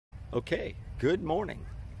Okay, good morning.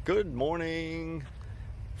 Good morning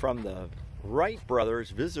from the Wright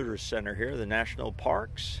Brothers Visitor Center here, the National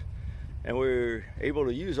Parks. And we're able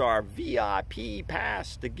to use our VIP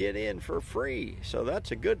pass to get in for free. So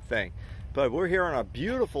that's a good thing. But we're here on a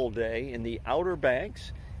beautiful day in the Outer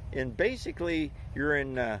Banks. And basically, you're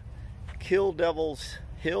in Kill Devil's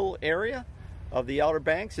Hill area of the Outer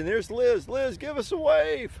Banks. And there's Liz. Liz, give us a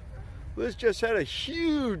wave. Liz just had a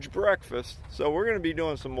huge breakfast, so we're going to be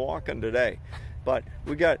doing some walking today. But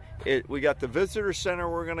we got the visitor center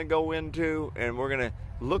we're going to go into, and we're going to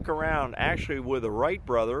look around actually where the Wright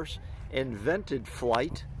Brothers invented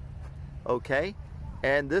flight. Okay,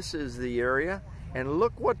 and this is the area, and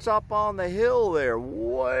look what's up on the hill there,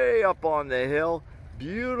 way up on the hill.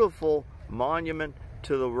 Beautiful monument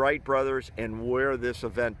to the Wright Brothers and where this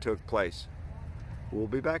event took place. We'll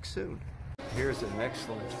be back soon. Here's an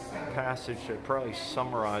excellent passage that probably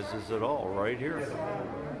summarizes it all right here.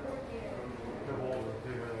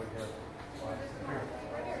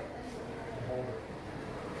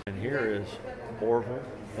 And here is Orville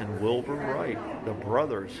and Wilbur Wright, the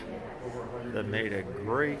brothers that made a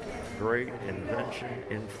great, great invention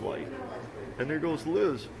in flight. And there goes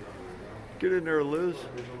Liz. Get in there, Liz.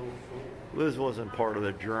 Liz wasn't part of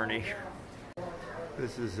the journey.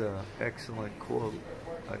 This is an excellent quote.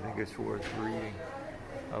 I think it's worth reading,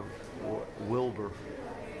 of what Wilbur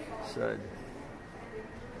said.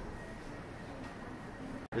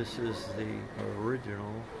 This is the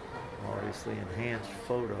original, obviously enhanced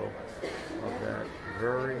photo of that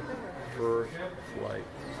very first flight.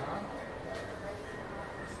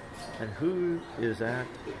 And who is at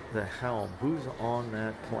the helm? Who's on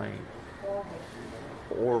that plane?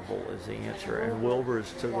 Orville is the answer, and Wilbur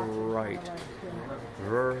is to the right.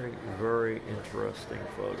 Very, very interesting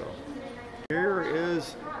photo. Here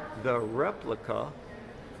is the replica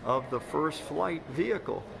of the first flight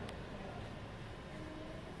vehicle.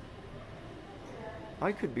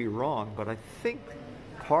 I could be wrong, but I think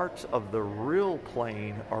parts of the real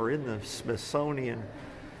plane are in the Smithsonian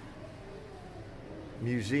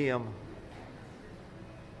Museum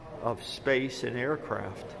of Space and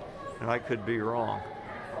Aircraft, and I could be wrong.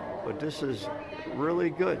 But this is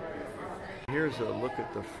really good. Here's a look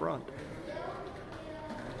at the front.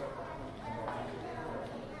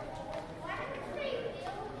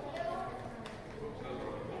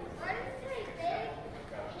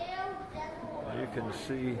 You can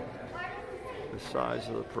see the size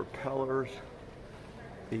of the propellers,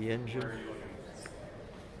 the engine.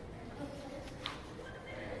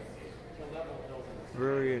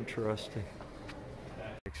 Very interesting.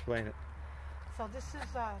 Explain it. So this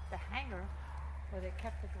is the hangar where they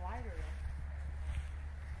kept the glider in.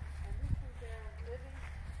 And this is their living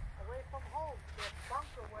away from home, their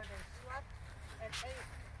bunker where they slept and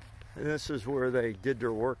ate. And this is where they did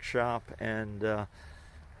their workshop and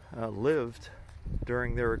lived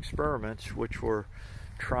during their experiments, which were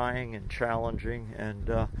trying and challenging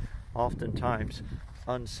and oftentimes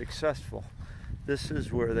unsuccessful. This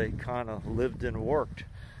is where they kind of lived and worked.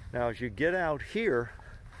 Now as you get out here,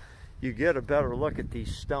 you get a better look at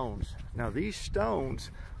these stones. Now these stones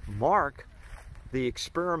mark the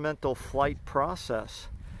experimental flight process.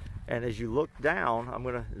 And as you look down, I'm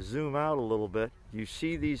going to zoom out a little bit, you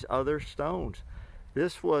see these other stones.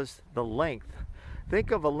 This was the length. Think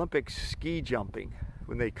of Olympic ski jumping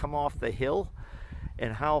when they come off the hill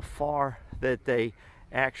and how far that they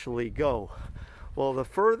actually go. Well, the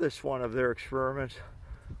furthest one of their experiments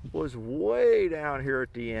was way down here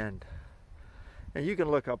at the end. And you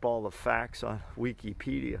can look up all the facts on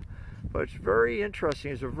Wikipedia. But it's very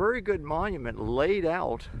interesting. It's a very good monument laid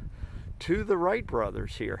out to the Wright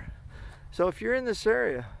Brothers here. So if you're in this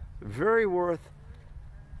area, very worth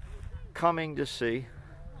coming to see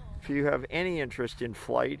if you have any interest in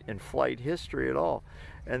flight and flight history at all.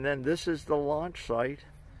 And then this is the launch site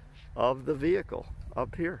of the vehicle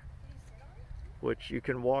up here, which you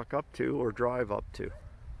can walk up to or drive up to.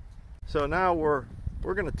 So now we're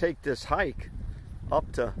going to take this hike up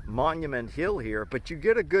to Monument Hill here, but you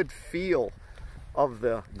get a good feel of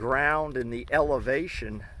the ground and the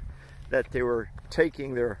elevation that they were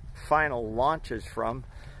taking their final launches from,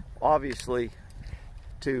 obviously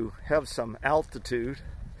to have some altitude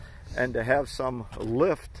and to have some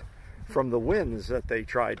lift from the winds that they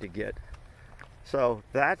tried to get. So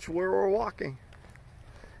that's where we're walking.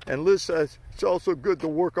 And Liz says it's also good to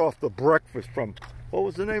work off the breakfast from, what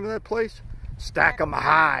was the name of that place? Stack 'em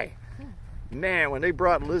High. Man, when they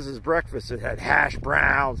brought Liz's breakfast, it had hash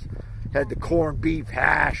browns, had the corned beef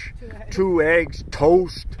hash, 2 eggs,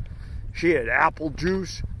 toast. She had apple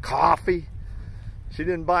juice, coffee. She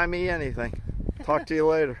didn't buy me anything. Talk to you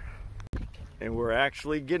later. And we're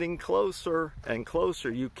actually getting closer and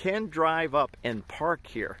closer. You can drive up and park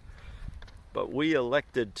here, but we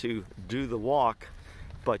elected to do the walk,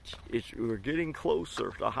 but we're getting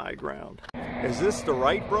closer to high ground. Is this the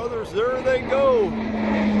Wright Brothers? There they go.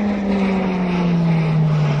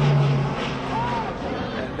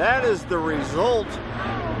 And that is the result.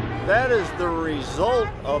 That is the result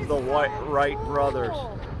of the Wright Brothers.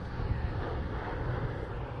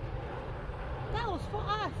 That was for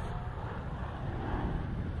us.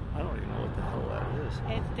 I don't even know what the hell that is.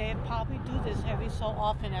 And they probably do this every so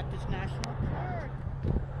often at this national park.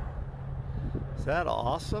 Is that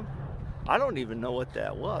awesome? I don't even know what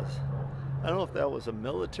that was. I don't know if that was a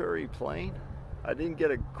military plane. I didn't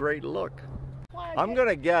get a great look. I'm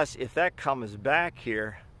gonna guess if that comes back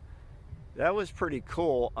here, that was pretty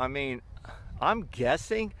cool. I mean, I'm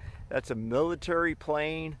guessing that's a military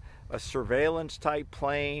plane, a surveillance type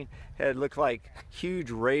plane. It looked like huge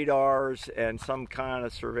radars and some kind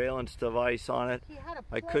of surveillance device on it.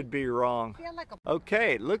 I could be wrong.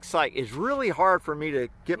 Okay, it looks like it's really hard for me to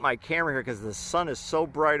get my camera here because the sun is so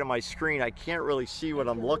bright on my screen I can't really see what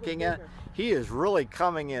I'm looking at. He is really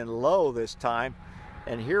coming in low this time,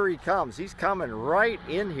 and here he comes. He's coming right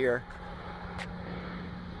in here,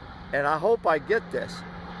 and I hope I get this.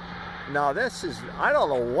 Now this is, I don't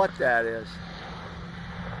know what that is.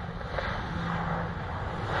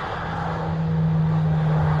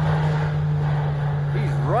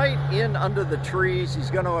 He's right in under the trees. He's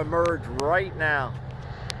going to emerge right now.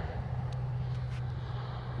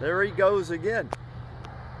 There he goes again.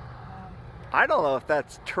 I don't know if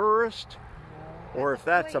that's tourist or if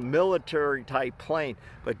that's a military type plane,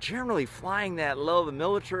 but generally flying that low, the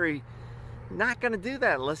military not going to do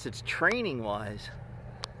that unless it's training wise.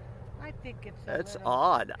 I think it's that's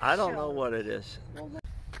odd. I don't know what it is.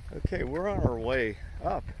 Okay, we're on our way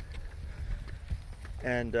up,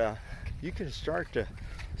 and you can start to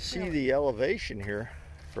see the elevation here,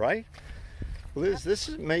 right? Liz, this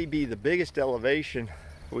may be the biggest elevation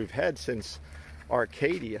we've had since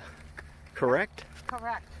Arcadia, correct?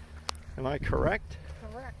 Correct. Am I correct?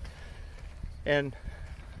 Correct. And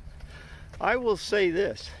I will say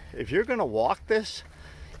this, if you're going to walk this,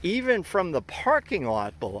 even from the parking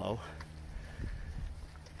lot below,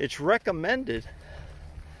 it's recommended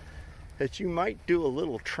that you might do a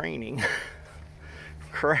little training.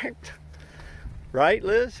 Correct? Right,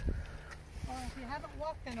 Liz? Well, if you haven't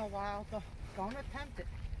walked in a while, don't attempt it.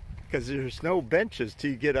 Because there's no benches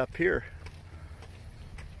till you get up here.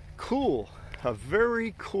 Cool. A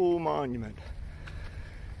very cool monument.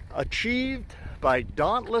 Achieved by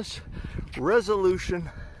dauntless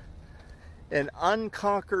resolution and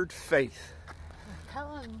unconquered faith.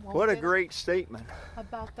 What a great statement.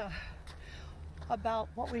 About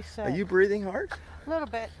what we said. Are you breathing hard? A little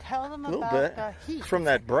bit. Tell them about the heat. From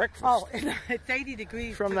that breakfast. Oh, it's 80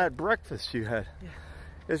 degrees. From that breakfast you had. Yeah.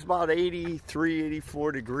 It's about 83,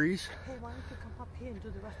 84 degrees. Hey, why don't you come up here and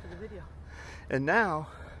do the rest of the video? And now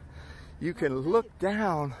you can look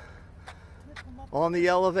down on the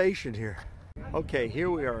elevation here. Okay,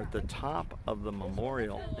 here we are at the top of the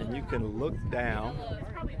memorial, and you can look down.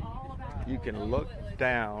 You can look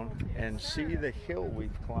down and see the hill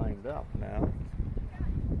we've climbed up now.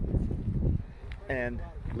 And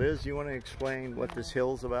Liz, you want to explain what this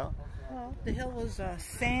hill's about? Well, the hill was a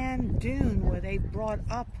sand dune where they brought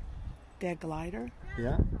up their glider.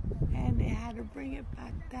 Yeah. And they had to bring it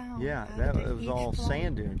back down. Yeah, it was all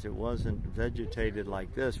sand dunes. It wasn't vegetated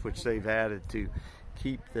like this, which they've added to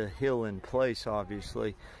keep the hill in place,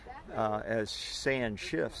 obviously, as sand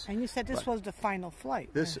shifts. And you said this was the final flight.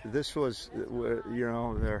 This was, you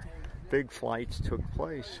know, their big flights took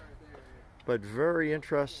place. But very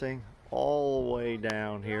interesting all the way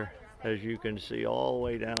down here, as you can see, all the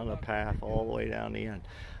way down the path, all the way down the end.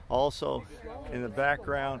 Also, in the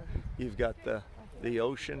background, you've got the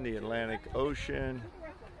ocean, the Atlantic Ocean,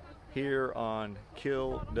 here on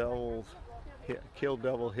Kill Devil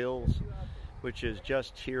Hills, which is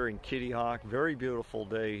just here in KittyHawk. Very beautiful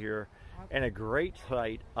day here, and a great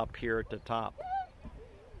sight up here at the top.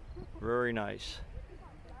 Very nice.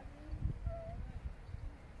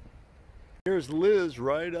 Here's Liz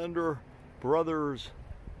right under Brothers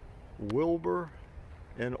Wilbur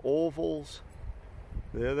and Ovals.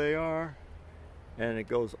 There they are. And it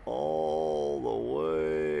goes all the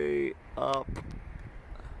way up.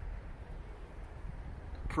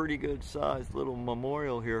 Pretty good sized little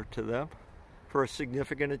memorial here to them for a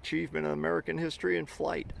significant achievement in American history in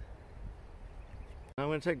flight. I'm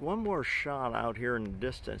going to take one more shot out here in the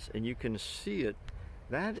distance, and you can see it.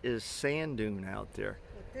 That is sand dune out there.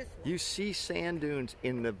 this one. You see sand dunes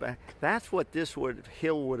in the back. That's what this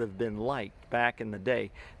hill would have been like back in the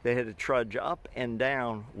day. They had to trudge up and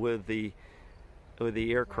down with the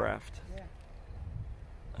aircraft. Right. Yeah.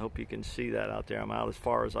 I hope you can see that out there. I'm out as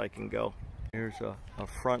far as I can go. Here's a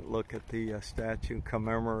front look at the statue in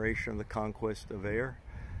commemoration of the conquest of air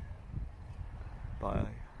by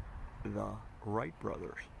the Wright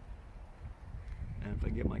Brothers. And if I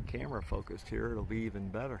get my camera focused here, it'll be even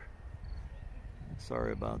better.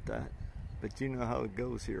 Sorry about that. But you know how it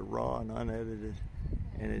goes here, raw and unedited,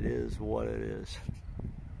 and it is what it is.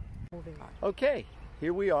 Moving on. Okay,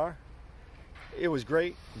 here we are. It was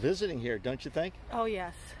great visiting here, don't you think? Oh,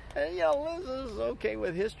 yes. And, you know, Liz is okay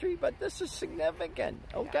with history, but this is significant,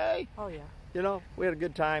 okay? Yeah. Oh, yeah. You know, we had a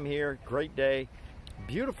good time here, great day.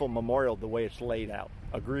 Beautiful memorial the way it's laid out.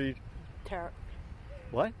 Agreed?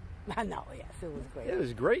 What? No, yes, it was great. It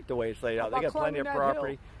was great the way it's laid out. They got plenty of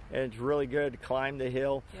property, and it's really good to climb the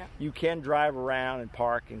hill. Yeah. You can drive around and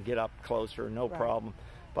park and get up closer, no problem.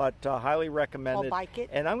 But highly recommended. Or bike it.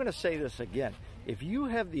 And I'm going to say this again. If you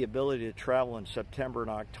have the ability to travel in September and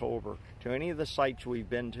October to any of the sites we've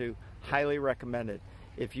been to, highly recommended.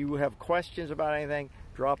 If you have questions about anything,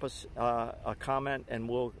 drop us a comment and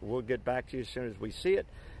we'll get back to you as soon as we see it.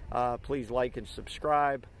 Please like and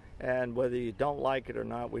subscribe. And whether you don't like it or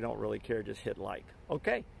not, we don't really care. Just hit like.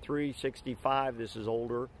 Okay, 365. This is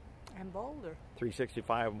older. And bolder.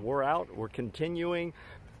 365. We're out. We're continuing.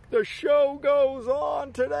 The show goes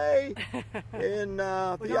on today in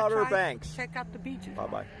the Outer Banks. Check out the beaches.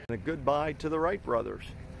 Bye-bye. And a goodbye to the Wright Brothers.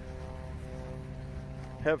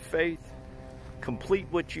 Have faith, complete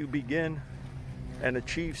what you begin, and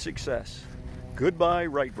achieve success. Goodbye,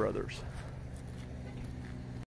 Wright Brothers.